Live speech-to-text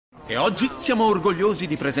E oggi siamo orgogliosi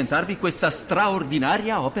di presentarvi questa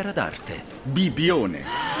straordinaria opera d'arte. Bibbione.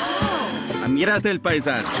 Ammirate il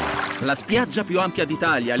paesaggio, la spiaggia più ampia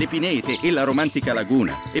d'Italia, le pinete e la romantica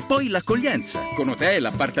laguna. E poi l'accoglienza, con hotel,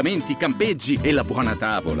 appartamenti, campeggi e la buona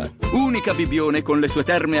tavola. Unica Bibbione con le sue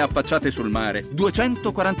terme affacciate sul mare,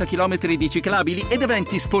 240 km di ciclabili ed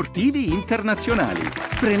eventi sportivi internazionali.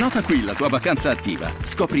 Prenota qui la tua vacanza attiva.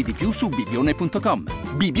 Scopri di più su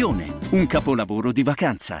bibbione.com. Bibbione, un capolavoro di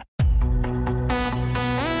vacanza.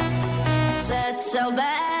 So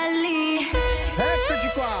belli. Eccoci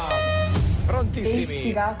qua, prontissimi. Ehi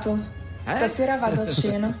sfigato, stasera vado a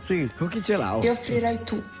cena. Sì, con chi ce l'ha? E offrirai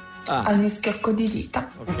tu al mischiocco di dita.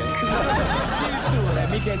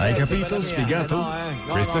 Hai capito, sfigato? No,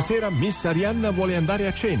 Questa no. sera Miss Arianna vuole andare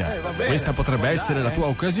a cena. Va bene. Questa potrebbe essere la tua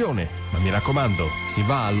occasione. Ma mi raccomando, si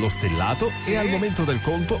va allo stellato e al momento del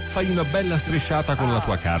conto fai una bella strisciata con la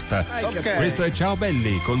tua carta. Ok. Questo è Ciao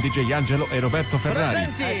Belli con DJ Angelo e Roberto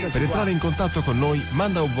Ferrari. Presenti. Per entrare in contatto con noi,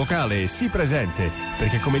 manda un vocale e sii presente,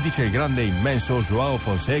 perché come dice il grande e immenso Joao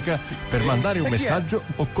Fonseca, per mandare un E chi è? messaggio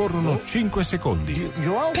occorrono 5 secondi.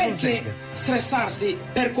 Joao Fonseca. Perché stressarsi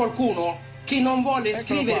per qualcuno che non vuole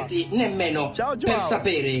scriverti nemmeno Ciao, Joao. per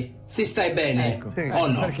sapere se stai bene o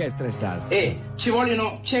no? Perché stressarsi? E ci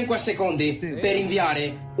vogliono 5 secondi per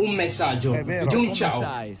inviare un messaggio È vero. di un Come ciao.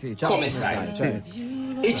 stai? Sì, ciao, Come come stai? stai? Certo.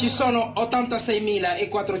 E ci sono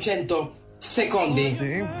 86.400 secondi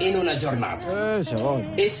in una giornata. C'è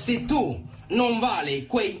voglia. E se tu non vali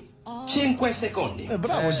quei 5 secondi,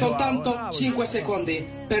 bravo, soltanto bravo, 5 secondi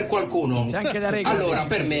per qualcuno, C'è anche la regola. allora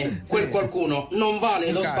per me quel qualcuno non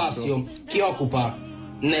vale lo cazzo. spazio che occupa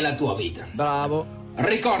nella tua vita. Bravo.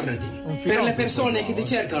 Ricordati, per le persone che ti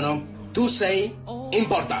cercano, tu sei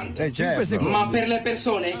importante. Certo. secondi. Ma per le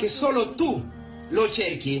persone che solo tu lo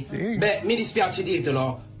cerchi, beh, mi dispiace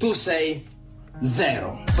dirtelo, tu sei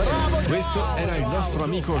zero. Questo era il nostro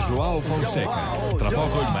amico Joao Fonseca. Tra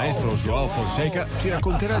poco il maestro Joao Fonseca ci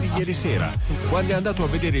racconterà di ieri sera, quando è andato a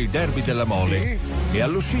vedere il derby della Mole e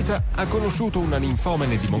all'uscita ha conosciuto una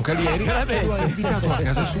ninfomene di Moncalieri che lo ha invitato a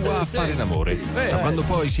casa sua a fare l'amore. Ma quando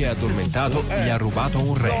poi si è addormentato gli ha rubato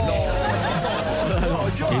un rene.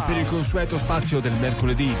 E per il consueto spazio del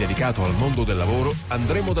mercoledì dedicato al mondo del lavoro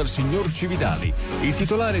andremo dal signor Cividali, il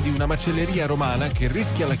titolare di una macelleria romana che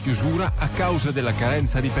rischia la chiusura a causa della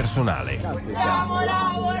carenza di personale. Vogliamo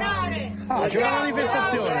lavorare! Ah, c'è una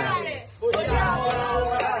manifestazione. Vogliamo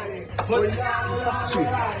lavorare! Vogliamo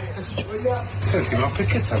lavorare! Senti, ma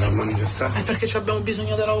perché state a manifestare? Perché abbiamo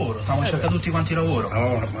bisogno di lavoro, stiamo cercando tutti quanti lavoro.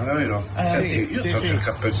 Lavoro, ma davvero? Senti, io sto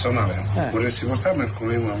cercando personale. Vorresti portarmi al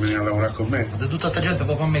comune a venire a lavorare con me? Da tutta sta gente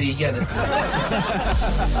poi fammi richiedere.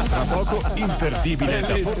 Tra poco, imperdibile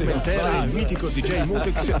da Formentera, il mitico DJ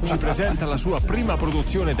Mutex ci presenta la sua prima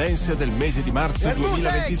produzione dance del mese di marzo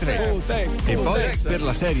 2023. E poi, per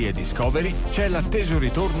la serie Discovery, c'è l'atteso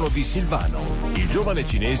ritorno di Silvano, il giovane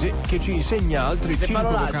cinese che ci insegna altri 5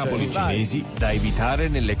 parolacce, vocaboli vai. cinesi da evitare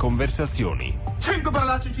nelle conversazioni. 5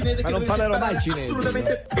 parolacce in cinese Ma che non dovete parlerò imparare mai cinese.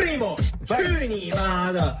 assolutamente. Primo, Cuni,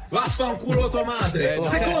 mada, vaffanculo tua madre. no,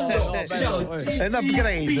 Secondo, no, ciao, È un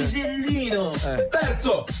upgrade. pisellino.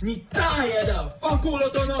 Terzo, Nittaiada, fanculo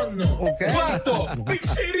tuo nonno. Ok. Quarto,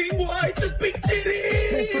 Piccirin White,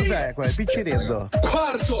 Piccirin. Cos'è quel piccirillo?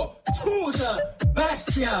 Quarto, scusa,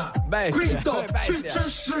 bestia. Bestia, Quinto, bestia.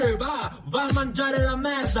 va a mangiare la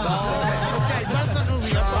merda. Ok, basta così.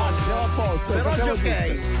 Siamo a posto, Per oggi sappiamo ok.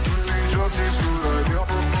 tutto. I giorni su radio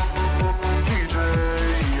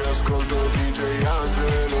DJ, ascolto DJ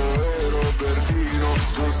Angelo e Robertino.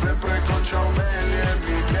 Sto sempre con Ciao Belli e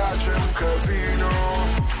mi piace un casino.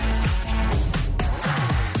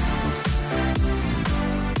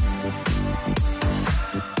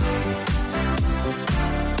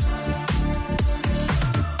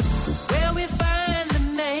 Well, we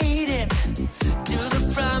finally made it to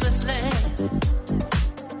the promised land.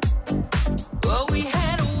 Oh, we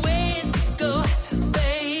had a ways to go,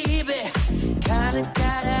 baby. Kinda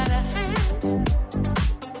got out of hand.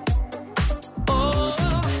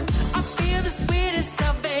 Oh, I feel the sweetest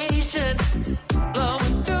salvation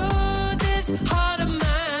blowing through this heart of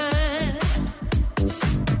mine.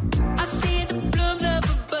 I see the blooms of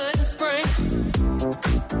a budding spring.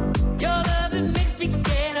 Your love, it makes me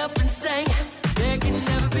get up and sing. There can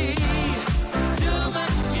never be too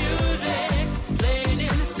much music playing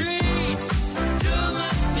in the streets. Too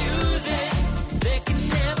much music, there can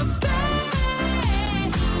never be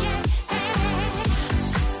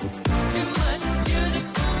too much music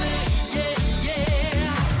for me, yeah,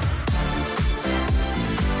 yeah.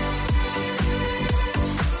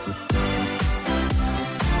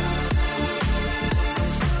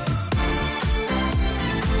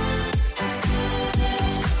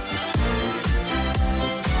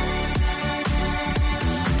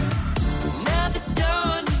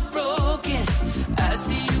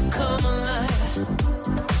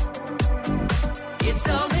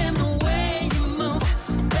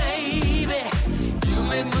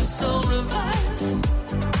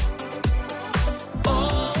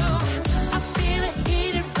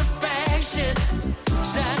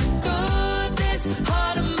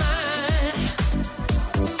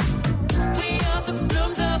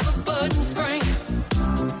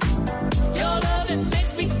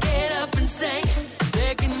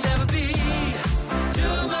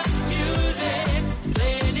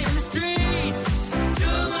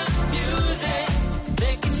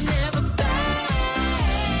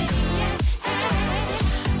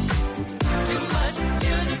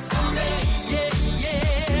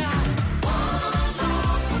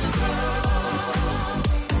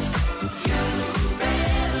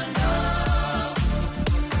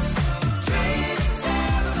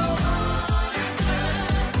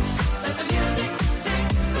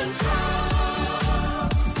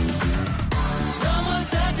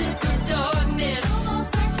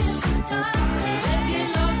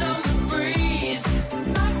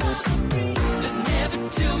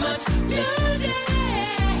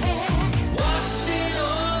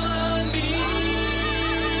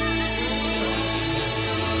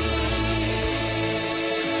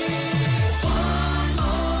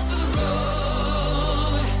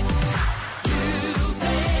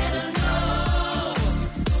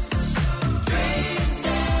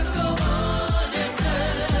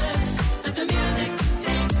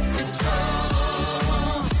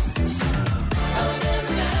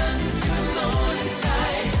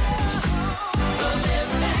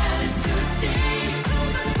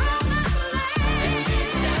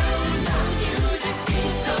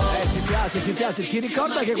 piace, ci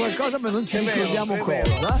ricorda che qualcosa ma non ci ricordiamo è vero.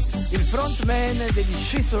 cosa. Il frontman degli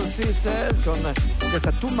Scissor Sisters con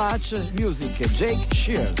questa Too Much Music, Jake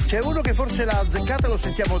Shears. C'è uno che forse l'ha azzeccata, lo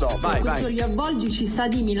sentiamo dopo. Vai, vai. Gli avvolgi ci sa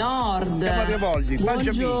di Milord. Siamo agli avvolgi.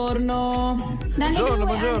 Buongiorno.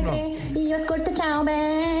 Buongiorno. Io ascolto ciao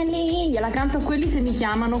belli. Io la canto a quelli se mi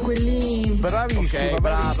chiamano, quelli. Bravissima, Ok,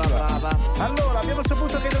 bravissima. brava. Allora, abbiamo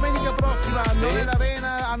saputo che domenica prossima a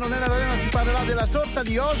Non è l'Arena si parlerà della torta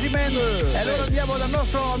di Osimhen. E allora andiamo dal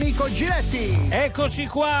nostro amico Giletti. Eccoci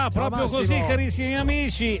qua, proprio Massimo. così, carissimi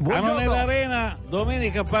amici. Buongiorno. A Non è l'Arena,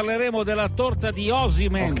 domenica parleremo della torta di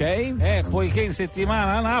Osimhen. Ok. Poiché in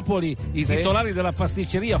settimana a Napoli i titolari della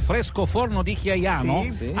pasticceria Fresco Forno di Chiaiano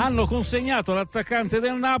Sì. hanno consegnato all'attaccante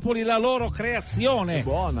del Napoli la loro creazione,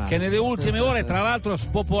 Buona. che nelle ultime ore tra l'altro ha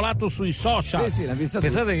spopolato sui social. Sì, l'ha vista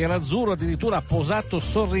Pensate che l'azzurro addirittura ha posato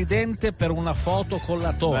sorridente per una foto con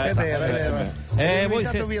la torta. È vero, è vero. È voi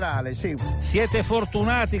diventato virale, sì. siete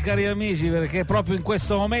fortunati, cari amici, perché proprio in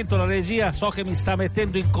questo momento la regia so che mi sta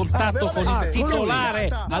mettendo in contatto con il titolare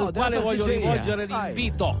al quale voglio rivolgere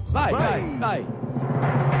l'invito. Vai.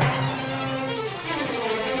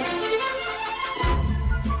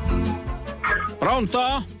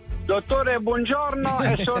 Pronto? Dottore, buongiorno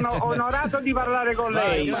e sono onorato di parlare con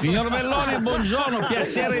lei. Signor Mellone, buongiorno,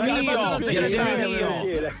 piacere mio.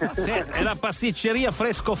 Piacere. Sì, è la pasticceria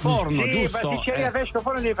Fresco Forno, Sì, giusto? pasticceria Fresco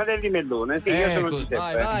Forno dei fratelli Mellone. Sì, io sono Ecco,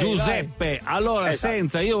 Giuseppe. Giuseppe, allora Esatto.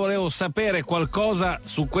 senta, io volevo sapere qualcosa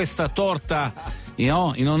su questa torta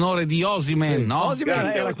in onore di Osimhen, no?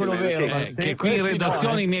 Osimhen era quello vero. Che qui in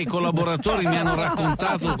redazione i miei collaboratori mi hanno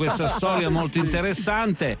raccontato questa storia molto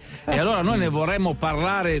interessante e allora noi ne vorremmo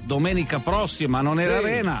parlare domenica prossima, non è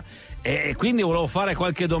l'Arena. E quindi volevo fare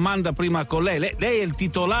qualche domanda prima con lei. Lei è il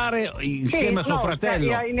titolare insieme a suo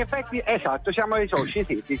fratello? In effetti, esatto, siamo dei soci,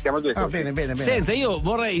 sì, siamo due soci. Bene. Senta, io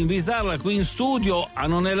vorrei invitarla qui in studio a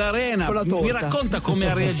Non è l'Arena. Con la torta. Mi racconta come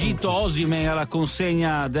ha reagito Osimhen alla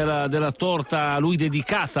consegna della torta a lui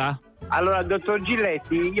dedicata? Allora, dottor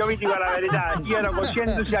Giletti, io vi dico la verità, io ero così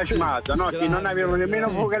entusiasmato, no? Che non avevo nemmeno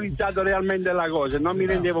focalizzato realmente la cosa, non mi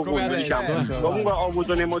rendevo Come conto, adesso, diciamo. Comunque ho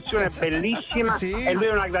avuto un'emozione bellissima e lui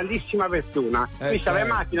è una grandissima persona. Qui stava in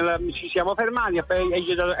macchina, ci siamo fermati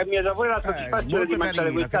e mi ha dato pure la soddisfazione di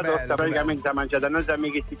mangiare questa torta praticamente mangiata, non sa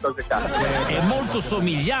mica che cosa cazzo. È molto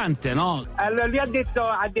somigliante, no? Allora lui ha detto,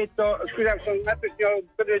 scusa, sono un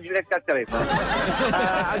attimo Giletti al telefono.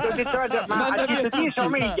 Ha detto sì,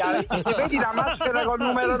 somiglia. Vedi la maschera col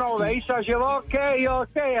numero 9, io facevo ok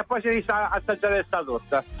e poi si è vista assaggiare questa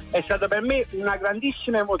torta. È stata per me una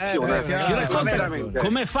grandissima emozione. Ci racconta veramente.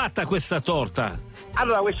 com'è fatta questa torta?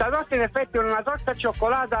 Allora, questa torta in effetti è una torta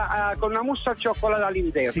cioccolata con una mousse al cioccolato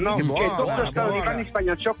all'interno, Sì, che è buona, tutto stato di pane in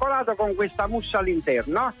Spagna al cioccolato con questa mousse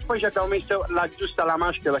all'interno. Poi ci abbiamo messo la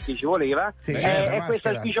maschera che ci voleva e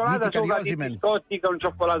questa spicciolata sopra di biscotti con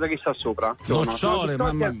cioccolato che sta sopra. Nocciole,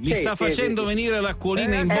 mi sta facendo venire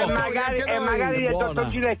l'acquolina in bocca. E magari il dottor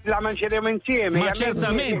Giletti la mangeremo insieme. Ma E a me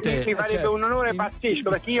certamente. mi farebbe un onore pazzesco,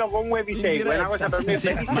 perché io comunque vi seguo, è una cosa per me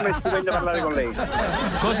bellissima e stupenda parlare con lei.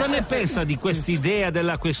 Cosa ne pensa di quest'idea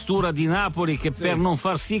della questura di Napoli che per non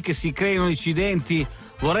far sì che si creino incidenti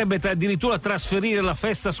vorrebbe addirittura trasferire la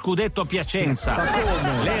festa scudetto a Piacenza?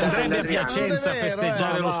 Lei andrebbe a Piacenza a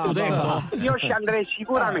festeggiare lo scudetto? Io ci andrei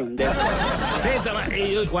sicuramente. Senta,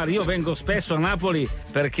 ma io vengo spesso a Napoli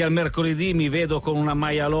perché al mercoledì mi vedo con una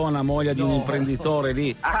maialona, moglie di un imprenditore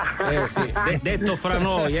lì. Sì. Detto fra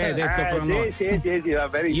noi, detto fra noi. Sì, va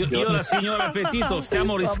benissimo. Io e la signora Petito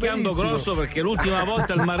stiamo rischiando grosso perché l'ultima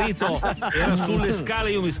volta il marito era sulle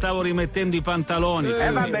scale, io mi stavo rimettendo i pantaloni.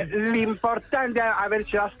 Vabbè, l'importante è averci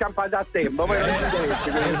la scampata a tempo. Poi non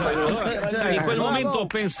Esatto. In quel momento ho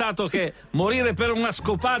pensato che morire per una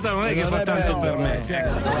scopata non è che fa tanto per me.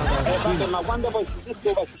 Vabbè, ma quando poi si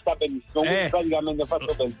sta benissimo, quindi praticamente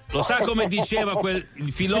fatto bene. Lo sa come diceva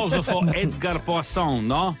il filosofo Edgar Poisson,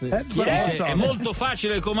 no? Dice, è molto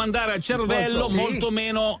facile comandare al cervello, molto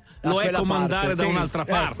meno lo è comandare da un'altra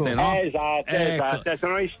parte, no? Esatto.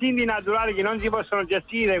 Sono istinti naturali che non si possono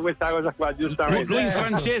gestire, questa cosa qua, giustamente. Lui in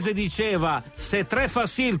francese diceva: se tre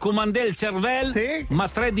facile comandé il cervello, ma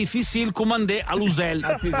tre difficile comandé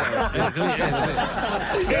all'usel.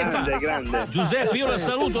 Grande. Giuseppe, io la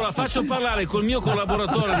saluto, la faccio parlare col mio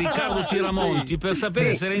collaboratore Riccardo Tiramonti per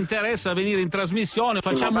sapere se le interessa venire in trasmissione.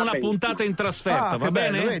 Facciamo una puntata in trasferta, va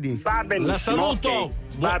bene? Va benissimo. La saluto. Okay.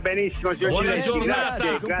 Va benissimo, signor Buona Giletti,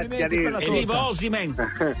 giornata. grazie E viva Osimhen.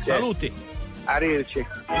 Saluti. Arrivederci.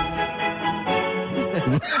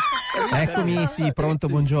 Eccomi, sì, pronto,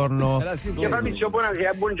 buongiorno. Fabrizio,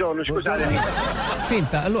 buongiorno, scusatemi.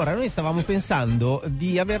 Senta, allora noi stavamo pensando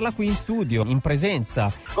di averla qui in studio, in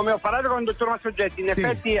presenza. Come ho parlato con il dottor Massogetti, in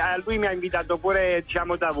effetti lui mi ha invitato pure,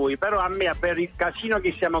 diciamo, da voi, però a me per il casino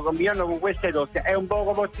che stiamo combinando con queste dosi è un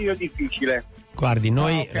poco difficile. Guardi,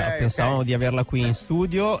 noi pensavamo di averla qui in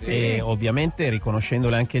studio e ovviamente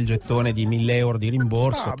riconoscendole anche il gettone di 1.000 euro di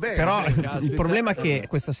rimborso. Però il problema è che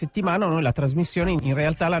questa settimana noi la trasmissione in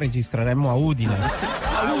realtà la registreremmo a Udine.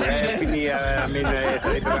 Quindi a me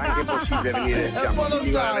sarebbe anche possibile venire, diciamo,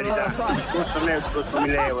 dico la verità. Il costo non è il costo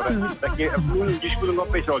 1.000 euro, perché non discuto un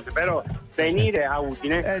po' i soldi, però venire a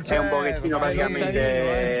Udine è un pochettino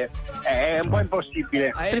praticamente è un po'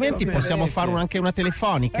 impossibile. Altrimenti possiamo fare anche una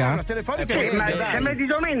telefonica? Una telefonica sembra di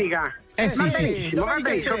domenica. Sì. Va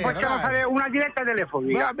benissimo, possiamo fare una diretta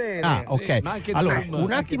telefonica. Va bene. Ah, ok. Allora,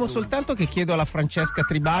 un attimo soltanto che chiedo alla Francesca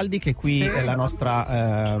Tribaldi, che qui è la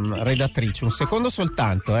nostra redattrice. Un secondo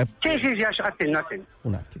soltanto, Sì, attendo.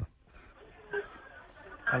 Un attimo.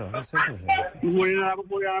 Allora, sta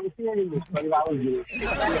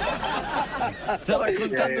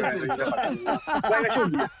raccontando tutto.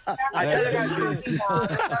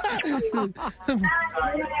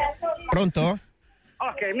 Pronto?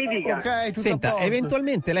 Ok, mi dica. Senta,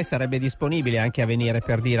 eventualmente lei sarebbe disponibile anche a venire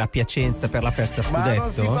per dire a Piacenza per la festa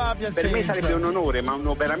Scudetto? Per me sarebbe un onore, ma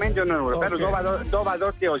veramente un onore. Però dove a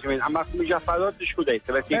Dotti Osimhen, ma cominciare a fare Dotti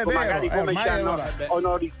Scudetto, perché magari come ci hanno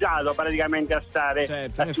onorizzato praticamente a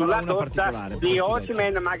stare sulla torta di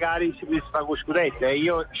Osimhen, magari si fa con Scudetto, e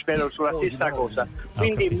io spero sulla stessa cosa.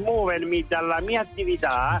 Quindi muovermi dalla mia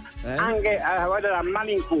attività anche a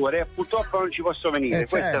malincuore, purtroppo non ci posso venire,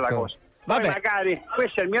 questa è la cosa. Poi magari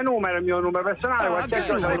questo è il mio numero personale, qualsiasi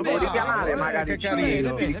cosa le può richiamare, magari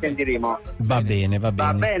ci sentiremo. Va bene.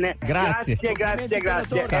 Grazie. E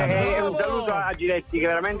un saluto a Giletti, che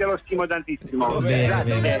veramente lo stimo tantissimo.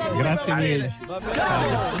 Bene. Grazie mille.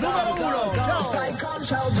 Ciao.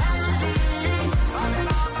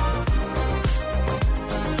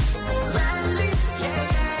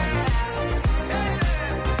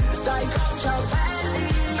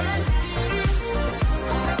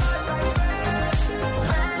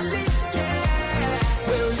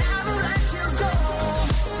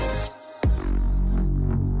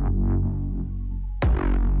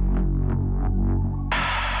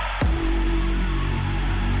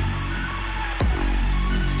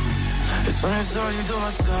 Sono il solito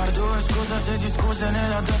bastardo, e scusa se ti scuse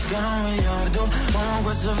nella tasca un miliardo. Amo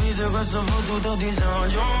questo video, questo fottuto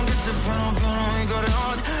disagio, che se piano piano mi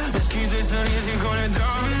corrodi, e schito i sorrisi con le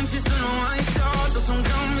drame. Non ci sono mai stato, sono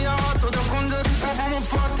cambiato, da quando eravamo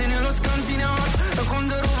forti nello scantinato, da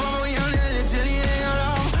quando rubavo io nelle te li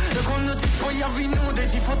regalavo, da quando ti spogliavi nude e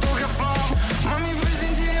ti fotografavo, ma mi fai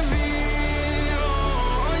sentire vivo,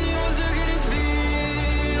 ogni volta che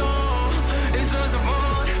respiro, il tuo sapore.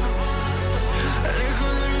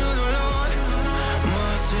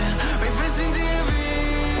 Mi fai sentire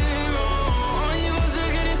vivo ogni volta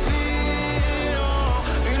che respiro,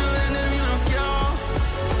 fino a rendermi uno schiavo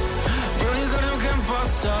di un ricordo che è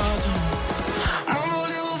passato. Ma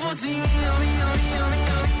volevo fossi mia,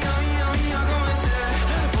 come se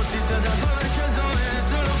fossi stata tu aver scelto me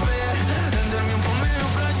solo per rendermi un po' meno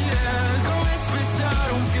fragile, come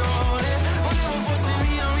spezzare un fiore. Volevo fossi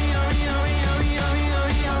mia,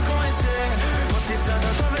 come se fossi stata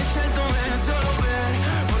tu aver scelto me solo per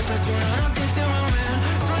portarti una notte insieme a me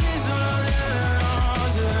sull'isola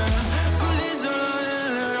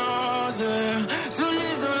delle rose,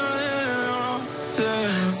 sull'isola delle rose.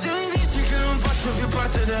 Se mi dici che non faccio più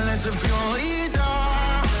parte delle tue priorità,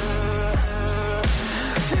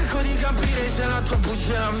 cerco di capire se la tua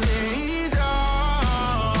buccia è la verità.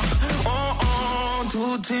 Oh,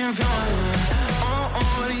 tutti in fiamme,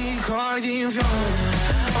 oh, ricordi in fiamme,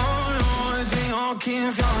 oh no, i tuoi occhi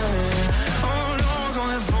in fiamme, oh no,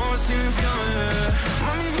 come fossi in fiamme.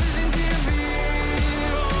 Ma mi fai sentire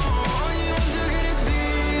vivo ogni volta che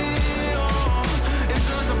respiro, il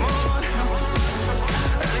tuo sapore,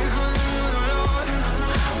 il ricordo del mio dolore.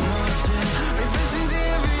 Ma se mi fai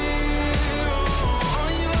sentire vivo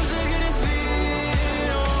ogni volta che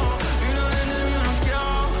respiro, fino a rendermi uno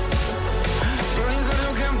schiavo di un ricordo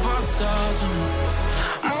che è passato.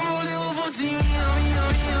 Ma volevo fossi mia,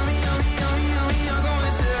 come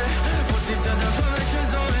se fossi stata tu aver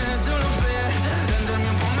scelto me solo per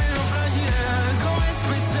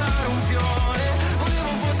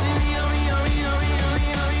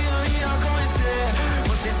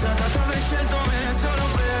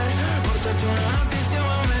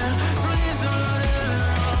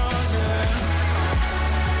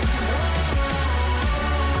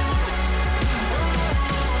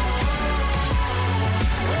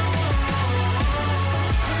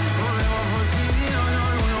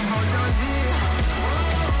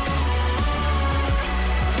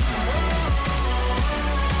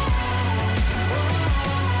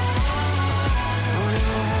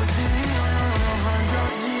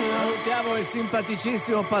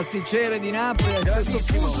simpaticissimo pasticcere di Napoli, a questo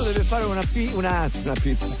punto deve fare una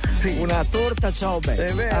pizza, una torta ciao bello.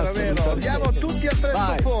 È vero. Andiamo tutti al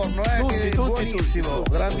fresco forno, tutti, buonissimo,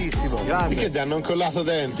 grandissimo. Perché ti hanno incollato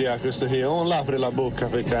denti a questo qui? Non apri la bocca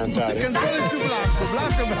per cantare. Cantare su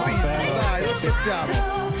Blanco è bravissimo, dai, lo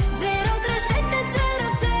scherziamo.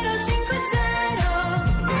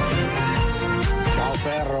 Ciao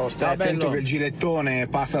Ferro, stai attento che il gilettone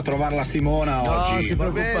passa a trovare la Simona oggi. Va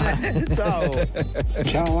bene.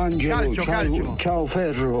 Ciao Angelo, Calcio. ciao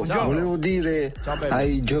Ferro. Ciao. Volevo dire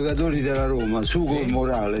ai giocatori della Roma, su col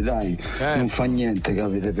morale, dai, non fa niente che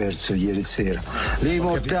avete perso ieri sera.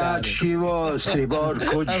 Rimortacci vostri,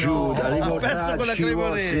 porco Giuda, rimortacci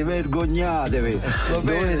vostri, vergognatevi.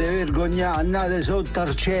 Dovete vergognare, andate sotto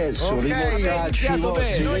al cesso, rimortacci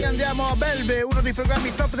vostri. Noi andiamo a Belve, uno dei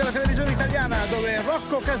programmi top della televisione italiana, dove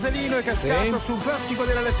Rocco Casalino è cascato su un classico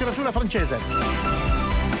della letteratura francese.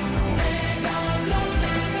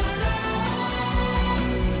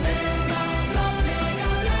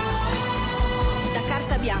 Da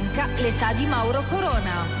Carta Bianca, l'età di Mauro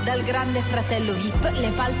Corona. Dal Grande Fratello VIP,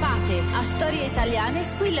 le palpate. A Storie Italiane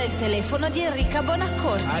squilla il telefono di Enrica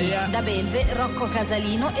Bonaccorti. Da Belve, Rocco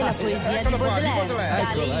Casalino e la poesia di Baudelaire.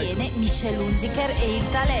 Dalle Iene, Michel Hunziker e il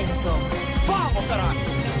talento. Vamo, carajo!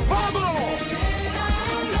 Vamo!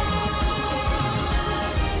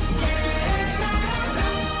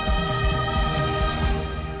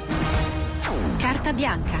 Carta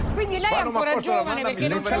Bianca. Quindi lei è ancora giovane perché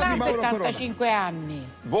non ce l'ha 75 anni.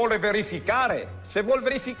 Vuole verificare? Se vuol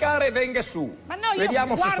verificare venga su. Ma no, io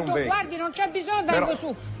vediamo se son veri. guardi, non c'è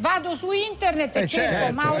bisogno, vado su internet e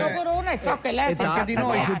cerco Mauro Corona e so che lei è anche di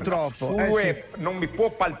noi purtroppo. Sul web non mi può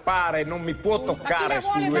palpare, non mi può toccare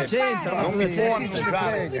sul web. Non mi può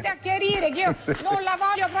annusare. Subito a chiarire che io non la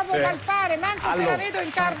voglio proprio palpare, ma anche se la vedo in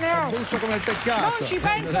carne e ossa. Come il peccato. Non ci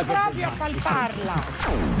penso proprio a palparla.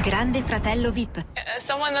 Grande Fratello VIP.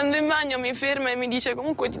 Stavo andando in bagno, mi ferma e mi dice: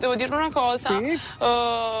 comunque ti devo dire una cosa. Sì?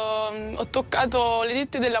 Ho toccato le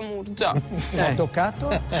tette della Murgia. Hai toccato?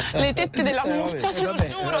 Le tette della Murgia, te lo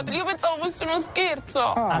giuro. Io pensavo fosse uno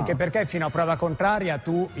scherzo. Anche perché fino a prova contraria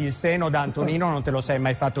tu il seno da Antonino non te lo sei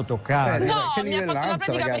mai fatto toccare. No, mi ha fatto la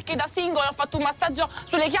pratica perché da singolo ho fatto un massaggio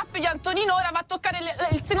sulle chiappe di Antonino, ora va a toccare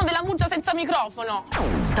il seno della Murgia senza microfono.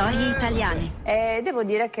 Storie italiane. Devo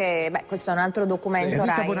dire che questo è un altro documento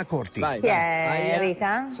Enrica Rai. Bonaccorti. Chi è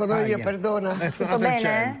Enrica? Sono io, perdona. Tutto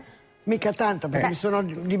bene? Mica tanto perché mi sono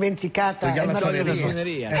dimenticata.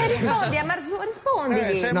 Rispondi a Marzullo,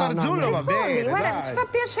 rispondili. Se Marzullo va bene, guarda, dai. ci fa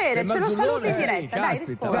piacere, ce lo saluti in diretta, dai,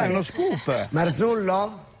 rispondi. Dai, uno scoop.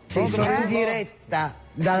 Marzullo? Sì, sono in diretta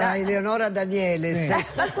da Eleonora Daniele.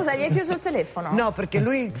 Ma scusa, gli hai chiuso il telefono? No, perché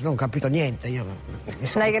lui non ho capito niente. Io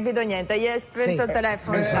non hai capito niente, gli hai spento il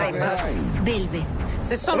telefono. Belve.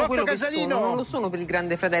 Se sono Rocco quello Casalino. che sono, non lo sono per il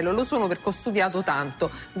Grande Fratello, lo sono perché ho studiato tanto,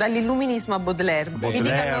 dall'illuminismo a Baudelaire. Mi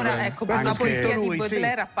dica allora, ecco, per la poesia di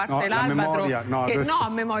Baudelaire, a parte l'albatro, a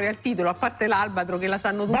memoria il titolo, a parte l'albatro che la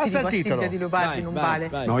sanno tutti di Pastiglia di Leopardi, non vale.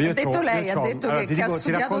 No, ha detto lei, ha detto che ha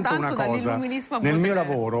studiato tanto dall'illuminismo a Baudelaire. Nel mio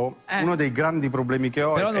lavoro, uno dei grandi problemi che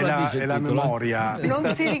ho è la memoria.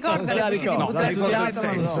 Non si ricorda la ricordo il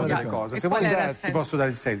senso delle cose. Se vuoi ti posso dare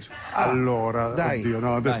il senso. Allora, oddio,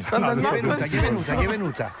 no, adesso Chi è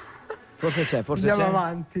venuta? Forse Andiamo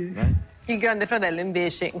avanti. Il Grande Fratello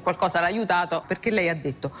invece in qualcosa l'ha aiutato perché lei ha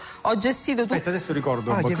detto: ho gestito tutto. Aspetta, adesso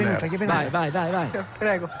ricordo Baudelaire. Vai.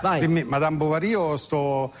 Prego. Vai. Dimmi, Madame Bovary o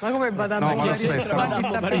sto... Ma come Madame Bovary? Aspetta, no.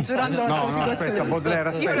 Sta peggiorando la sua situazione. Aspetta, Baudelaire,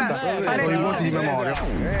 aspetta. Ho i voti di memoria.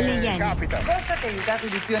 Capita. Cosa ti ha aiutato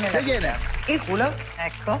di più nella vita? Il culo,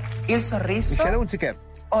 ecco, il sorriso Michel Hunziker.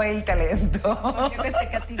 o il talento? Questo è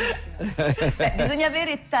cattivissimo. Bisogna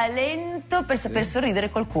avere talento per saper sorridere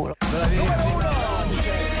col culo. Numero 1.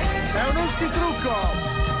 È un unzitrucco.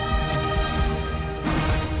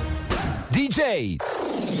 DJ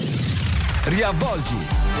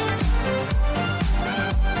Riavvolgi.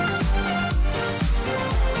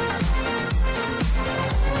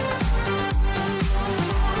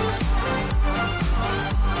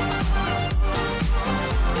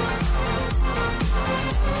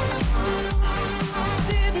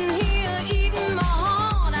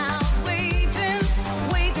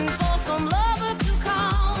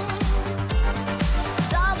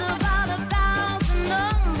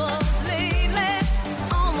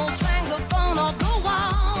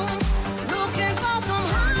 Look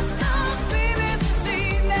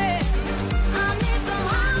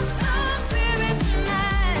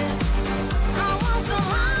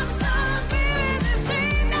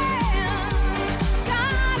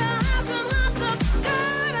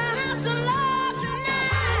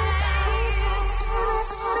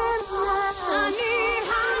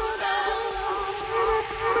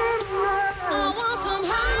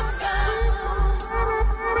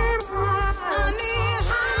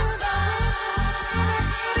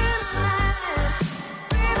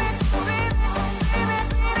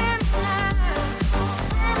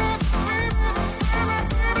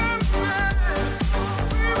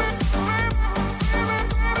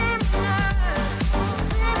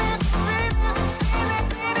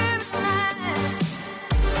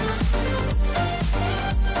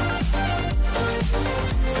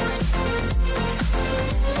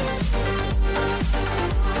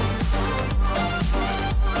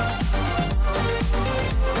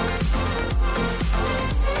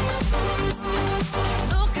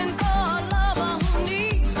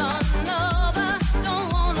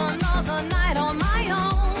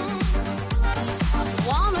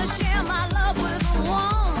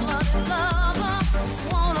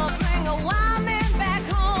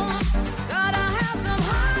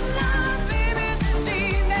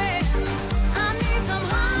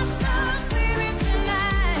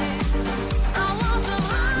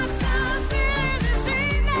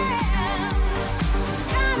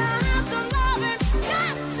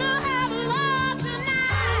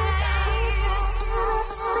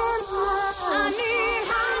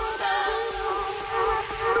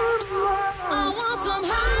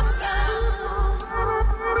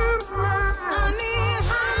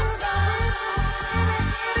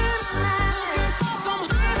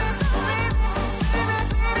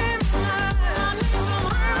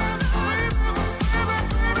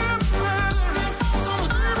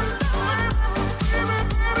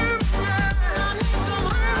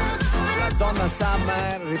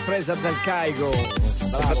ripresa del Caigo.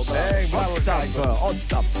 Bravo. Hot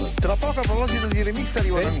stuff. Tra poco, a proposito di remix,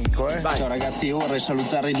 arriva un amico. Ciao ragazzi, io vorrei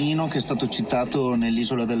salutare Nino che è stato citato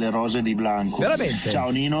nell'Isola delle Rose di Blanco. Veramente? Ciao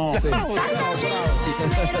Nino. Sì.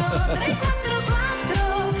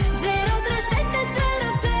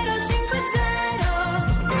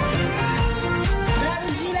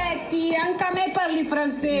 Anche a me parli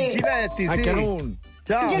francese. Giletti, sì. Anche non.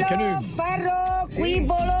 Ciao. Ferro, qui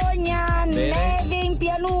Bologna, neve in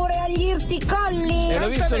pianure agli Irticolli. E l'ho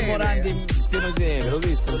visto il Morandi in pieno di neve, l'ho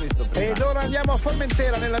visto. Ed ora andiamo a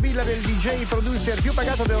Formentera, nella villa del DJ producer più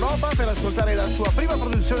pagato d'Europa, per ascoltare la sua prima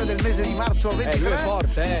produzione del mese di marzo 23. Lui è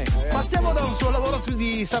forte, Partiamo da un suo lavoro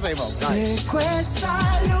di Sanremo. Se questa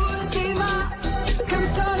è l'ultima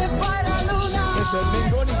canzone, poi la luna. Questo è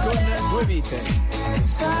Mengoni con Due vite.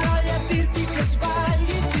 Sarò lì a dirti che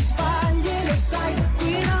sbagli, ti sbagli, lo sai,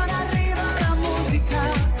 qui non arriva la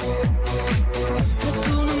musica. E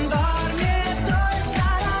tu non dormi, e dove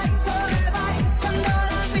sarai, dove vai, quando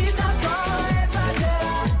la vita poi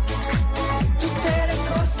esagera. Tutte le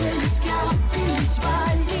corse, gli schiaffi, gli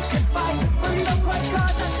sbagli che fai, quando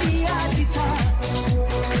qualcosa ti agita.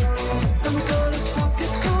 Tanto lo so che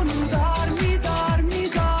tu non dormi, dormi,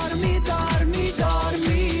 dormi, dormi,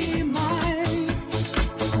 dormi mai.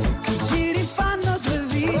 Che giri fanno due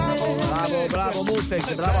vite. Bravo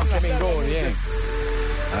Mutex, bravo anche Mengoni,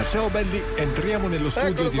 Ciao belli, entriamo nello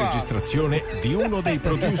studio di registrazione di uno dei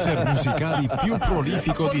producer musicali più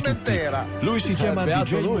prolifico di tutti. Lui si chiama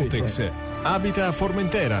DJ Mutex. Abita a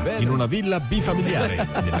Formentera, in una villa bifamiliare,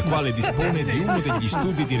 nella quale dispone di uno degli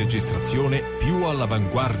studi di registrazione più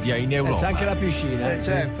all'avanguardia in Europa. C'è anche la piscina.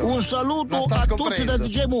 Certo. Un saluto a tutti da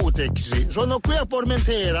DJ Mutex. Sono qui a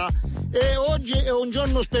Formentera e oggi è un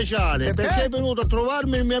giorno speciale perché è venuto a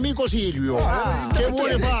trovarmi il mio amico Silvio che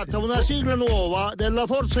vuole fatta una sigla nuova della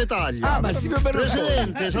Forza Italia. Ma il Silvio Berlusconi.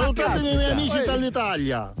 Presidente, salutatemi i miei amici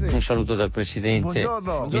dall'Italia. Un saluto dal Presidente.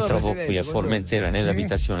 Mi trovo qui a Formentera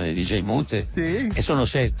nell'abitazione di DJ Mute e sono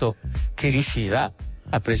certo che riuscirà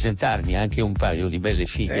a presentarmi anche un paio di belle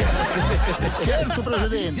figlie. Certo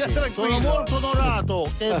Presidente, sono molto onorato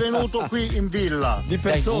che è venuto qui in villa. Di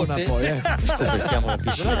persona poi. Scoperchiamo la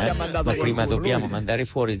piscina, ma prima dobbiamo mandare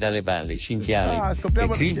fuori dalle balle i cinghiali e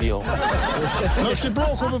Cribbio. Non si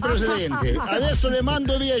preoccupi Presidente, adesso le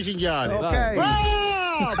mando via i cinghiali.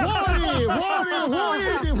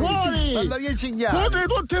 Fuori! Manda via i cinghiali. Fuori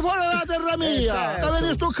tutti fuori dalla terra mia! Certo.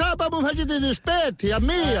 Avete sto capo mi facete dispetti a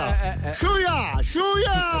mia! Sciuia!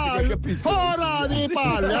 Ora di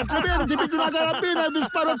palle, altrimenti piglio una carabina e vi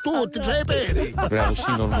sparo a tutti, c'è i peli! Bravo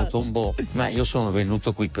signor Mutombo, ma io sono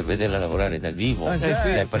venuto qui per vederla lavorare dal vivo.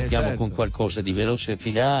 Partiamo con qualcosa di veloce e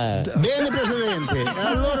efficace. Bene Presidente,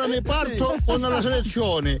 allora ne parto con la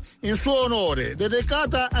selezione in suo onore,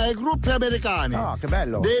 dedicata ai gruppi americani. Che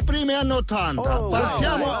bello! Dei primi anni 80.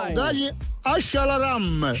 Partiamo dagli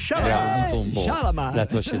Ashalaram. La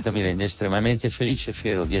tua scelta mi rende estremamente felice e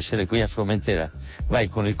fiero di essere qui a Formentera. Vai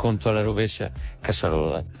con il conto alla rovescia,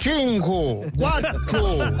 Cassarola. 5, 4,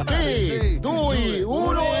 3, 2,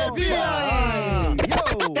 1 e via!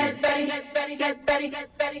 Get ready,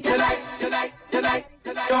 tonight.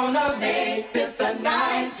 Gonna make this a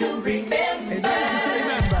night to remember.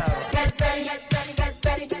 Get ready,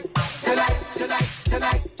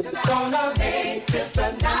 tonight. Gonna make this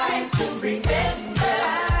a night to remember.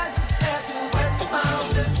 I just had to wet my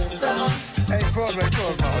sun. Informa.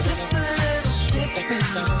 Just a little dip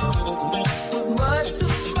was much too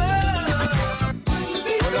much.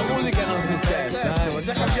 Con la musica non si scherza, Ho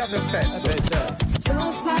già cambiato il pezzo.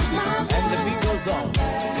 And the beat goes on.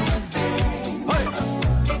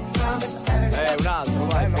 Un altro,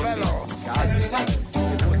 vai, bello.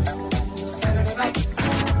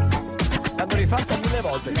 L'hanno rifatto 1000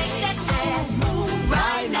 volte.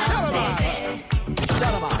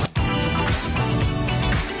 Shalama.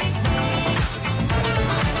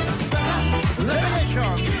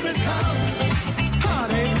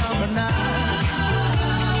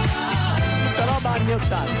 Tutta roba anni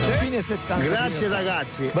 80, fine 70. Grazie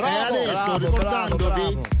ragazzi. E adesso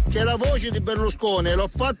ricordandovi che la voce di Berlusconi l'ho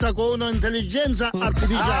fatta con un'intelligenza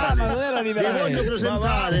artificiale. Vi voglio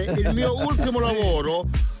presentare il mio ultimo lavoro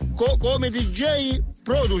come DJ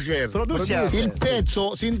producer. Il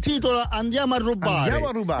pezzo si intitola Andiamo a rubare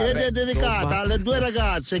ed è dedicata alle due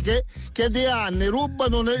ragazze che di anni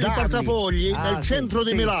rubano i portafogli nel centro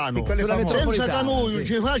di Milano senza che noi non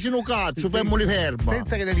ci facciano un cazzo per li ferma.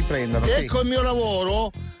 Senza che le riprendano. Ecco il mio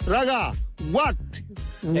lavoro, raga. What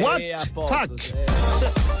fuck?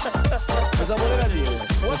 Cosa voleva dire?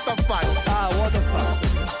 What the fuck? What the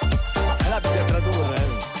fuck? La bisogna tradurre.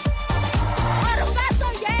 Ho rubato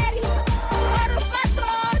ieri! Ho rubato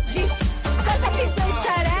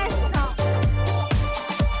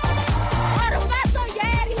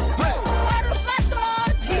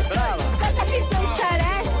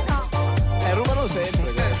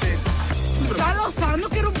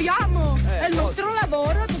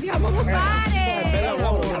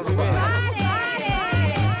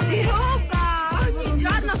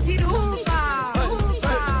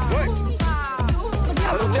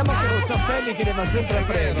Vedi che ne va sempre a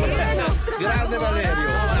preso. Grande Valerio,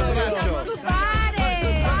 un abbraccio.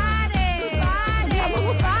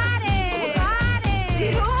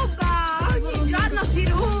 Si ruba, ogni giorno si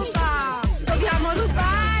ruba. Dobbiamo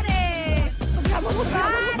rubare.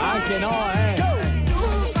 Ma anche no,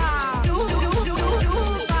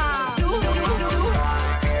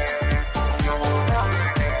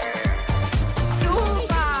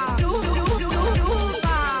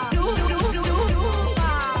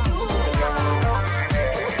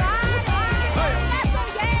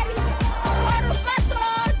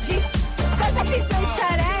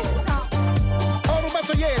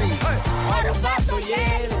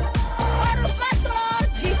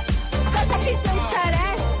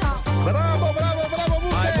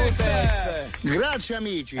 Grazie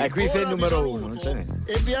amici. Qui sei il Ora numero vi uno, non c'è niente.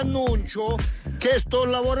 E vi annuncio che sto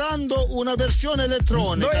lavorando una versione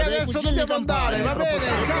elettronica. Noi dei adesso Cugini dobbiamo andare, Campani. va bene?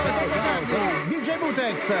 Ciao. DJ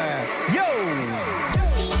Mutex. Yo!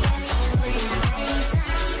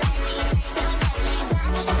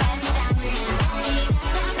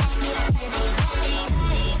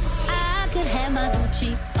 My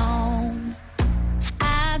Gucci on,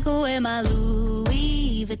 I go wear my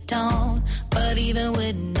Louis Vuitton, but even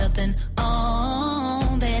with nothing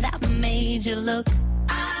on, bet I made you look.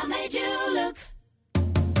 I made you look.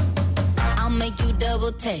 I'll make you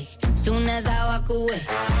double take soon as I walk away.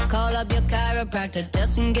 Call up your chiropractor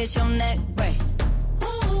just in case your neck break.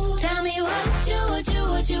 Ooh, tell me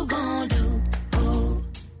what you gonna do? Ooh.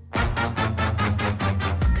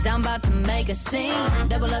 'Cause I'm about to make a scene,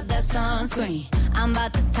 double up that sunscreen. I'm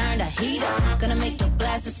about to turn the heat up, gonna make your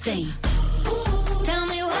glasses steam. Ooh, tell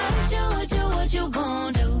me what you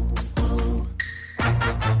gonna do? Ooh.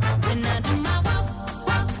 When I do my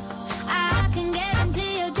walk, I can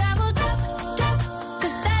guarantee your job will drop.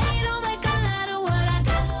 'Cause they don't make a lot of what I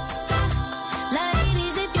got.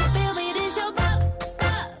 Ladies, if you feel me, this your pop.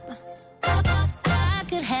 I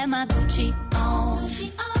could have my Gucci on.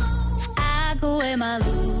 I go wear my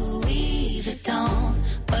Louis Vuitton,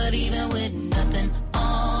 but even with nothing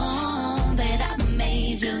on, bet I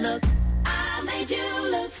made you look. I made you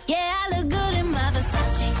look. Yeah, I look good in my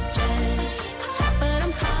Versace dress, but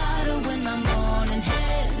I'm hotter when my morning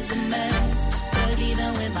hair's a mess. 'Cause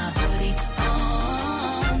even with my hoodie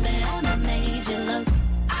on, bet I made you look.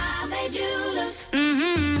 I made you look.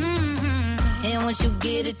 And once you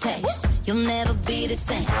get a taste, you'll never be the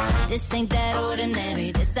same. This ain't that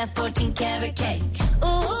ordinary, this that 14 karat cake.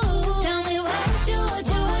 Ooh, tell me what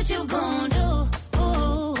you gonna do?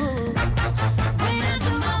 Ooh, when I do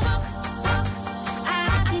my walk,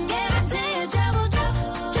 I can guarantee your job will drop.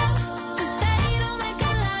 'Cause they don't make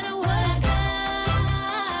a lot of what I got.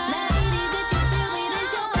 Ladies, if you feel me,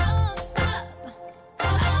 this your pop.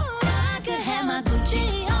 I could have my Gucci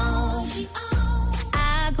on.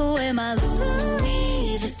 I go wear my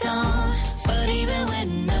Louis Vuitton, but even with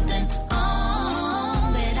nothing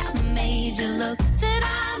on, bet I made you look. Said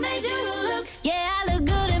I made you look. Yeah, I look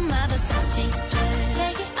good in my Versace dress.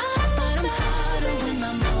 Take it off, but I'm hotter when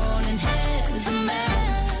my morning hair's a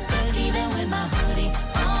mess. 'Cause even with my hoodie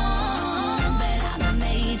on, bet I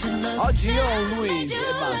made you look. Oggi ho un Luis e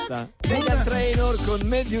basta. Megan Trainor con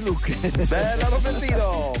Made You Look. Bella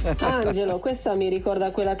Robertino. Angelo, questa mi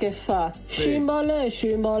ricorda quella che fa Scimballa, un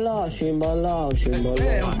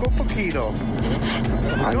pochino.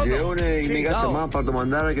 Angelone in Megazza mi ha fatto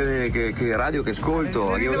mandare che radio che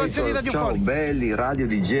ascolto. Io dico, ciao belli, radio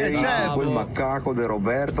DJ, quel macaco di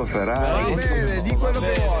Roberto Ferrari. Va bene, di quello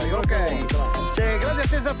che vuoi, ok. C'è grande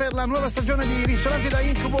attesa per la nuova stagione di Ristoranti da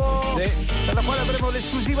Incubo, per la quale avremo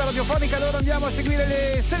l'esclusiva radiofonica. Allora andiamo a seguire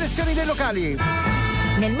le selezioni dei locali.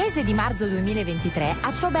 Nel mese di marzo 2023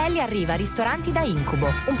 a Ciao Belli arriva Ristoranti da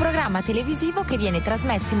Incubo, un programma televisivo che viene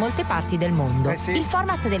trasmesso in molte parti del mondo. Il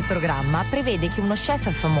format del programma prevede che uno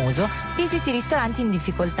chef famoso visiti ristoranti in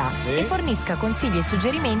difficoltà e fornisca consigli e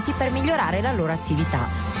suggerimenti per migliorare la loro attività.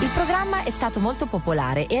 Il programma è stato molto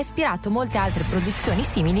popolare e ha ispirato molte altre produzioni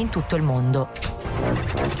simili in tutto il mondo.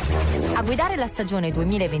 A guidare la stagione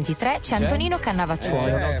 2023 c'è Antonino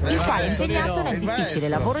Cannavacciuolo, il quale è impegnato nel difficile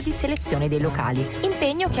lavoro di selezione dei locali,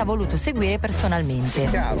 impegno che ha voluto seguire personalmente.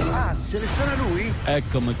 Ah, seleziona lui?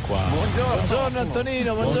 Eccomi qua. Buongiorno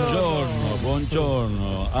Antonino,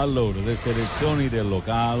 buongiorno. Allora, le selezioni del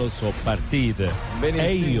locale sono partite.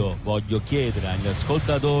 E io voglio chiedere agli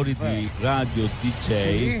ascoltatori di Radio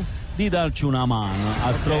DJ di di darci una mano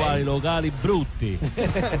a trovare i locali brutti.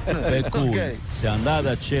 Per cui se andate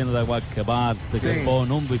a cena da qualche parte che poi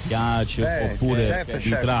non vi piace oppure vi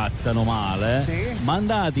trattano male,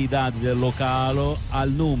 mandate i dati del locale al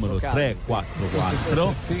numero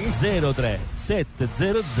 344 03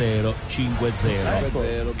 700 50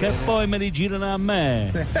 che poi me li girano a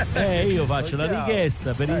me e io faccio la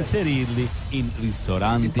richiesta per inserirli in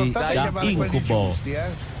ristoranti da incubo.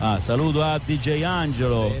 Saluto a DJ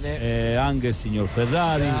Angelo e anche il signor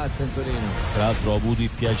Ferrari. Grazie Antonino. Tra l'altro ho avuto il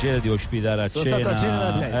piacere di ospitare a Sono cena. stato a cena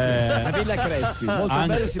da te, a Villa Crespi, molto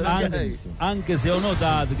bello, si mangia benissimo. Anche se ho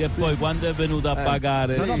notato che poi quando è venuto a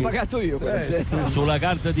pagare non ho pagato io sulla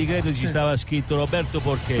carta di credito ci stava scritto Roberto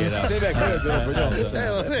Porchera.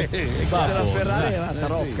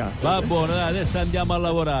 Va buono, dai, adesso andiamo a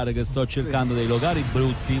lavorare che sto cercando dei locali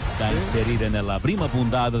brutti da inserire nella prima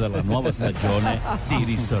puntata della nuova stagione di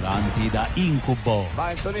Ristoranti da Incubo.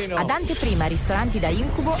 Vai Antonino. Ad anteprima Ristoranti da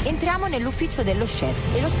Incubo entriamo nell'ufficio dello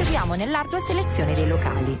chef e lo seguiamo nell'ardua selezione dei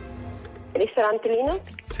locali. Ristorante Lino?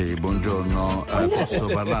 Sì, buongiorno. Posso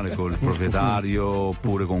parlare con il proprietario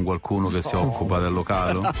oppure con qualcuno che si occupa del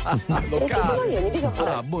locale?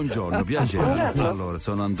 Buongiorno, piacere. Allora,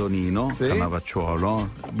 sono Antonino, Cannavacciuolo.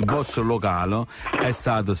 Il vostro locale è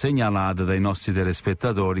stato segnalato dai nostri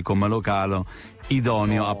telespettatori come locale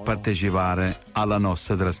idoneo a partecipare alla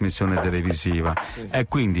nostra trasmissione televisiva e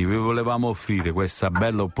quindi vi volevamo offrire questa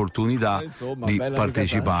bella opportunità di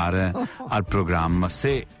partecipare al programma.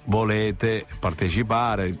 Se volete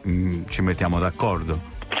partecipare ci mettiamo d'accordo.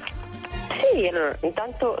 Sì, allora,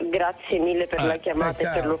 intanto grazie mille per la chiamata e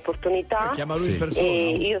per l'opportunità.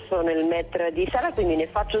 E io sono il maître di sala, quindi ne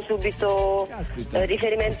faccio subito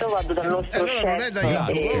riferimento, vado dal nostro chef e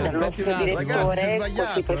dal nostro direttore,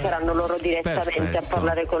 così poi saranno loro direttamente a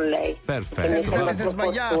parlare con lei. Perfetto. Si è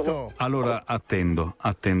sbagliato. Allora attendo.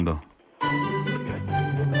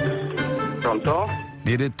 Pronto?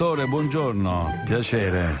 Direttore, buongiorno,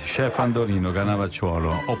 piacere, chef Antonino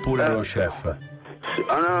Cannavacciuolo, oppure lo chef?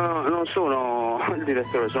 No, non sono il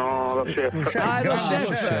direttore, sono lo chef. Lo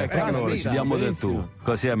chef. Allora ci diamo del tu,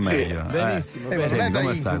 così è meglio. Benissimo. Senti,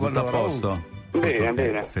 come stai? Tutto a posto?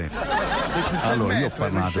 Bene. Sì. Allora io ho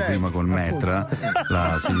parlato prima con Metra,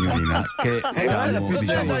 la signorina, che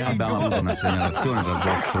abbiamo avuto una segnalazione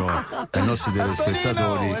dai nostri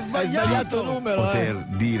telespettatori di poter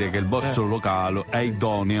dire che il vostro locale è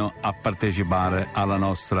idoneo a partecipare alla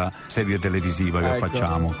nostra serie televisiva che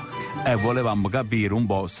facciamo e volevamo capire un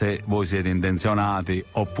po' se voi siete intenzionati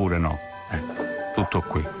oppure no. Tutto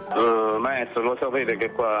qui. Maestro, lo sapete che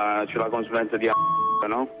qua c'è la consulenza di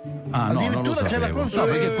no? No, non lo sapevo. No,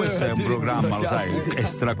 perché questo è un programma, lo sai, è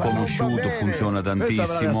straconosciuto, funziona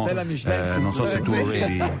tantissimo. Non so se tu lo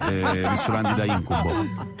vedi, Ristoranti da Incubo.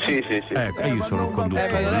 Sì. Io sono il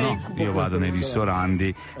conduttore, no? Io vado nei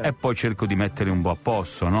ristoranti e poi cerco di mettere un po' a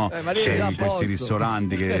posto, no? C'è questi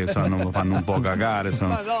ristoranti che fanno un po' cagare,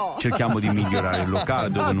 cerchiamo di migliorare il locale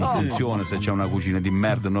dove non funziona, se c'è una cucina di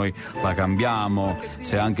merda noi la cambiamo,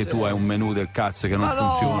 se anche tu hai un menù del cazzo che non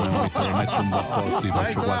funziona noi te lo metto un po' a posto,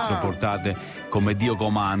 faccio 4 portate come Dio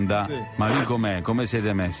comanda. Ma lì com'è? Come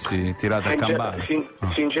siete messi? Tirate a campare?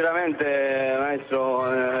 Sinceramente, maestro,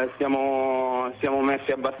 stiamo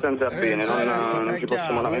messi abbastanza bene, non ci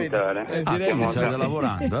possiamo lamentare. State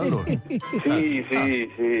lavorando allora? Sì,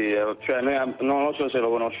 cioè noi non lo so se lo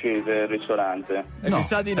conoscete il ristorante. Mi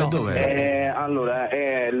sa di no. Dov'è? Allora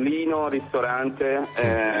è Lino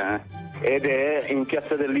Ristorante. Ed è in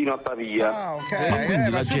Piazza del Lino a Pavia. Ma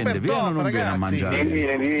quindi la gente viene o non viene a mangiare?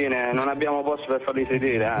 Viene, non abbiamo posto per farli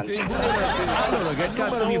sedere, anzi. Allora che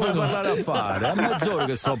cazzo mi fai parlare a fare? È mezz'ora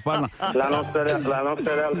che sto parlando. La nostra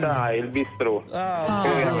realtà è il bistrò.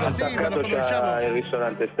 Attaccato c'è il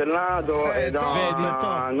ristorante stellato e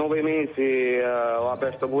da 9 mesi ho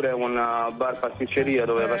aperto pure un bar pasticceria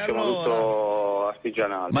dove facciamo tutto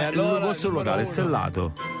artigianale. Ma il vostro locale è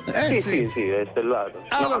stellato? Sì, è stellato.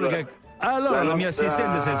 Allora la mia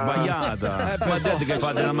assistente si è sbagliata. Ma detto che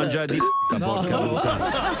fate da mangiare di porca puttana.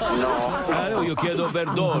 No. Io chiedo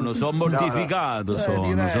perdono, sono mortificato,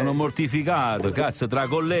 sono mortificato, cazzo, tra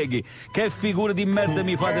colleghi. Che figure di merda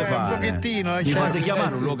mi fate fare? Mi fate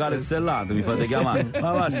chiamare un locale stellato, mi fate chiamare.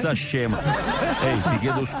 Ma va sta scema. Ehi, ti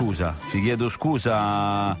chiedo scusa.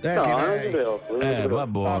 No, non ti preoccupare.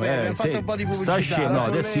 Vabbè, sta scema. No,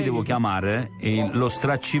 adesso io devo chiamare lo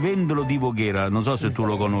stracivendolo di Voghera, non so se tu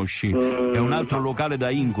lo conosci. è un altro locale da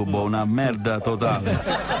incubo, una merda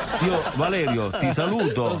totale. Io, Valerio, ti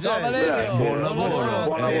saluto. Ciao Valerio. Buon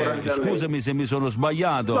lavoro. Scusami se mi sono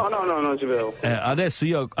sbagliato. No, non ci vedo. Adesso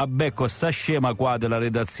io abbecco sta scema qua della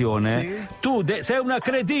redazione. Sì. Tu sei una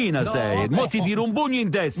cretina, sei. Mo ti tiro un pugno in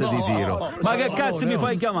testa, ti tiro. Ma che cazzo mi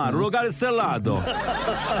fai chiamare? Un locale stellato?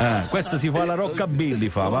 Questo si fa la rockabilly,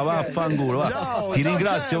 fa. Ma vaffanculo, va. Ciao, ti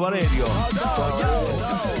ringrazio, Valerio.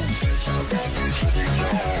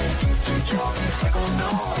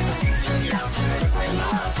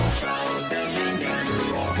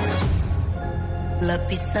 La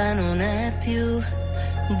pista non è più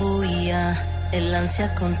buia e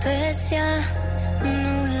l'ansia contessa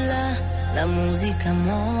nulla. La musica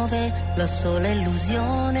muove la sola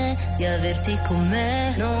illusione di averti con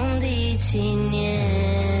me. Non dici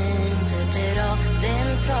niente, però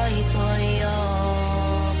dentro ai tuoi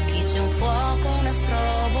occhi c'è un fuoco, una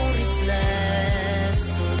strobo, un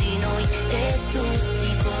riflesso di noi e tutti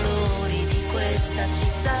i colori di questa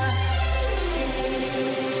città.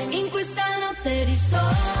 In questa notte di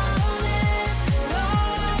sole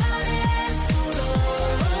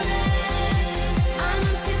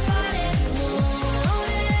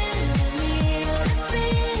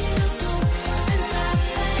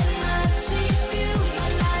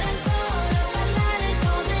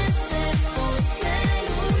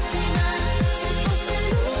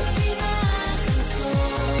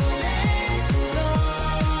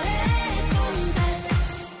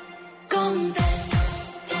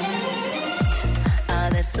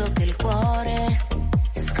che il cuore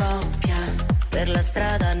scoppia per la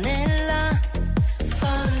strada nella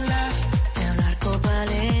folla. È un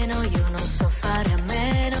arcobaleno, io non so fare a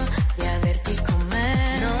meno di averti con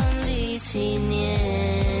me. Non dici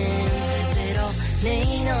niente, però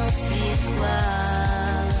nei nostri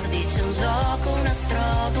sguardi c'è un gioco, una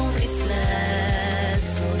strobo, un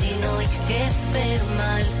riflesso di noi che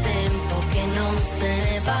ferma il tempo che non se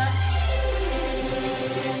ne va.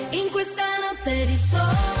 In questa notte di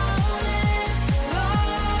sole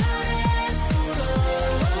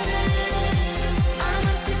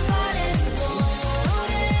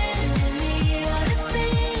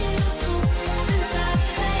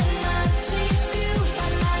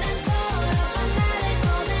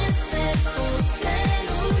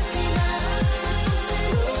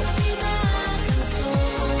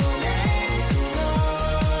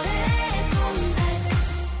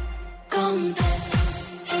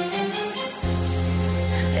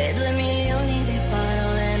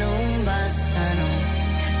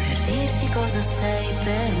sei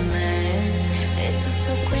per me, è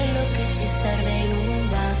tutto quello che ci serve in un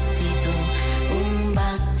battito,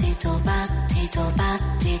 battito,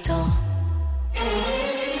 battito.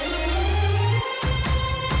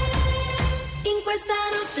 In questa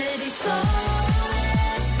notte di sole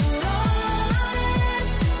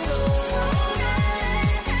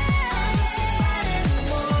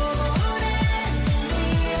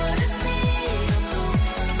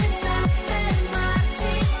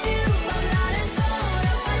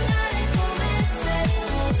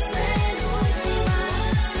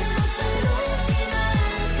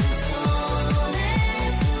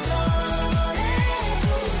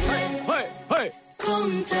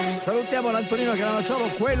Salutiamo l'Antonino Granacciolo,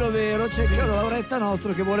 quello vero, c'è Chiodo Lauretta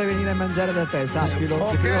nostro che vuole venire a mangiare da te, sappilo,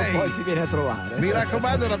 che prima o poi ti viene a trovare. Mi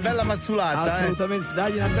raccomando, una bella mazzulata. Assolutamente,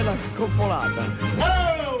 dagli una bella scoppolata.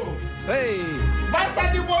 Oh! Ehi! Basta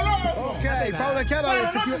di buono! Ok, Paola Chiara, ma è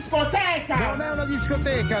una discoteca! Non è una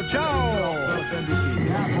discoteca, ciao!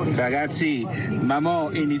 Ragazzi, ma mo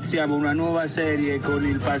iniziamo una nuova serie con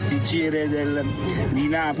il pasticcere di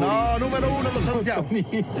Napoli. No, numero 1 lo salutiamo.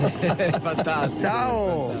 Fantastico.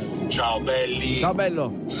 Ciao! Ciao belli. Ciao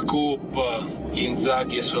bello. Scoop,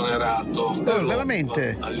 Inzaghi esonerato.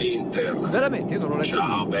 Veramente? All'Inter. Veramente? Io non l'ho letto.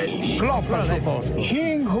 Ciao belli. Klopp al suo posto.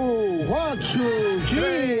 5, 4,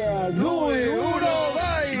 3, 2, 1,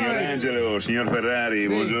 vai! Signor Angelo, signor Ferrari, Sì.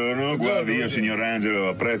 buongiorno. Guardi, io signor Angelo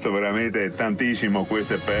apprezzo veramente tantissimo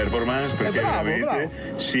queste performance perché bravo,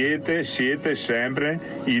 veramente siete sempre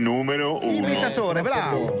il numero 1. Imitatore,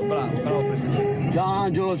 bravo. Bravo presidente. Ciao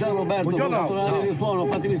Angelo, ciao Roberto, Buongiorno. Ciao. Il suono,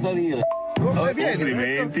 fatemi salire.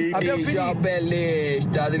 Complimenti. Abbiamo finito. Ciao belli,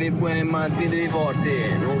 statevi buoni, mantetevi forti,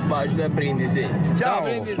 un bacio da Brindisi. Ciao.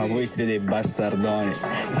 Ma voi siete dei bastardoni,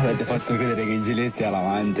 avete fatto credere che Giletti è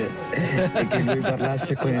l'amante e che lui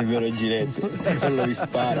parlasse con il vero Giletti, quello vi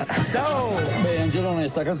spara. Ciao. Beh Angelone,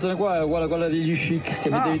 sta canzone qua è uguale a quella degli Chic che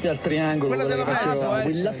mettete al triangolo, quella della che faceva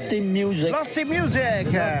Lost in Music. Lost in Music.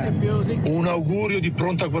 Un augurio di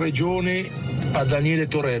pronta guarigione a Daniele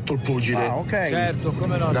Toretto, il pugile. Ah, ok. Certo,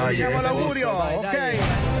 come no. Dai, Andiamo all'augurio, Vai, ok. dai.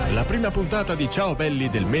 La prima puntata di Ciao Belli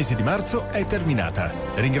del mese di marzo è terminata.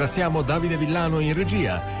 Ringraziamo Davide Villano in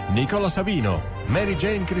regia, Nicola Savino, Mary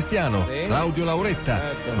Jane Cristiano, Claudio Lauretta,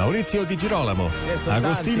 Maurizio Di Girolamo,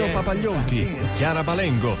 Agostino Papaglionti, Chiara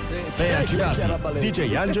Balengo, Fea Civati,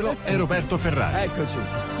 DJ Angelo e Roberto Ferrari. Eccoci.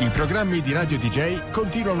 I programmi di Radio DJ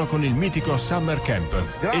continuano con il mitico Summer Camp.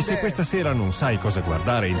 E se questa sera non sai cosa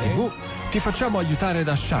guardare in TV, ti facciamo aiutare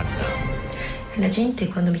da Shanna. La gente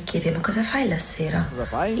quando mi chiede ma cosa fai la sera? Cosa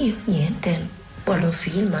fai? Io niente. Guardo un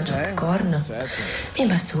film, mangio popcorn. Mi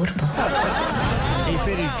masturbo. E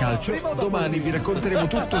per il calcio, domani vi racconteremo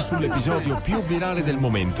tutto sull'episodio più virale del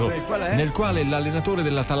momento, nel quale l'allenatore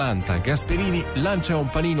dell'Atalanta, Gasperini, lancia un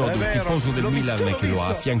panino ad un tifoso del Milan che lo ha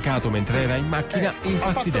affiancato mentre era in macchina,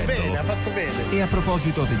 infastidendolo. Ha fatto bene. E a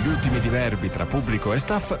proposito degli ultimi diverbi tra pubblico e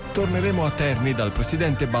staff, torneremo a Terni dal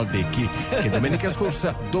presidente Baldecchi, che domenica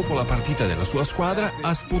scorsa, dopo la partita della sua squadra,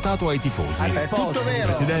 ha sputato ai tifosi. È tutto vero.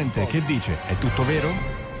 Presidente, che dice? È tutto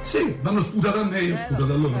vero? Sì, ma hanno sputato a me, io sputo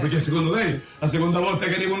a loro, perché secondo lei la seconda volta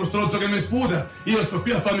che arriva uno stronzo che mi sputa, io sto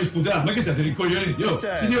qui a farmi sputare, ma che siete rincoglioniti? Io,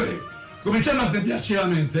 signori, cominciamo a snebbiarci la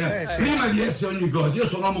mente, prima di essere ogni cosa, io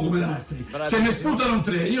sono uomo come l'altri, se ne sputano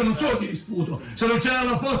tre, io non solo chi li sputo, se non c'era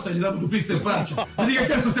la fossa gli davo due pizze in faccia, ma di che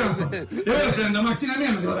cazzo stiamo qua? E ora prendo la macchina mia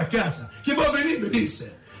e me ne vado a casa, chi vuole venire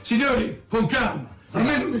venisse, signori, con calma. A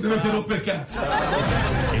me non mi dovete rompere cazzo.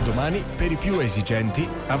 E domani, per i più esigenti,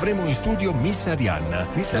 avremo in studio Miss Arianna,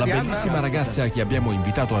 la bellissima ragazza che abbiamo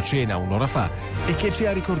invitato a cena un'ora fa e che ci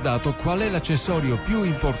ha ricordato qual è l'accessorio più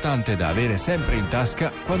importante da avere sempre in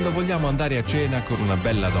tasca quando vogliamo andare a cena con una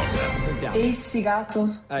bella donna. Sentiamo. Ehi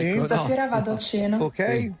sfigato, stasera vado a cena.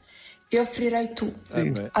 Ok. E offrirai tu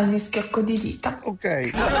al mio schiocco di dita. Ok.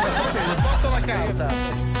 Porto la carta.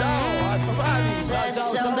 Ciao, a domani. Ciao,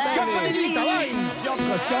 Schiocco di dita, vai.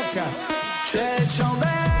 Schiocca. C'è Ciao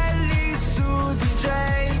Belli su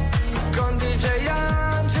DJ, con DJ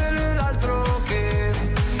Angelo e l'altro che.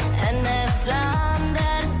 And the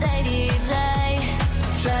Flanders dei DJ.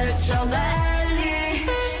 C'è Ciao Belli.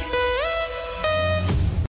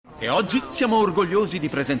 E oggi siamo orgogliosi di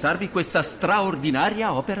presentarvi questa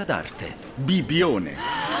straordinaria opera d'arte, Bibbione.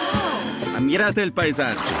 Ammirate il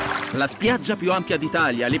paesaggio, la spiaggia più ampia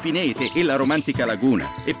d'Italia, le pinete e la romantica laguna.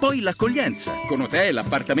 E poi l'accoglienza, con hotel,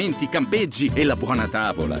 appartamenti, campeggi e la buona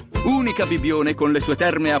tavola. Unica Bibbione con le sue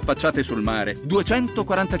terme affacciate sul mare,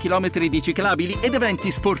 240 km di ciclabili ed eventi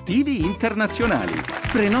sportivi internazionali.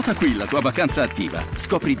 Prenota qui la tua vacanza attiva.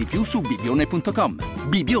 Scopri di più su bibbione.com.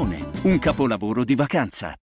 Bibbione, un capolavoro di vacanza.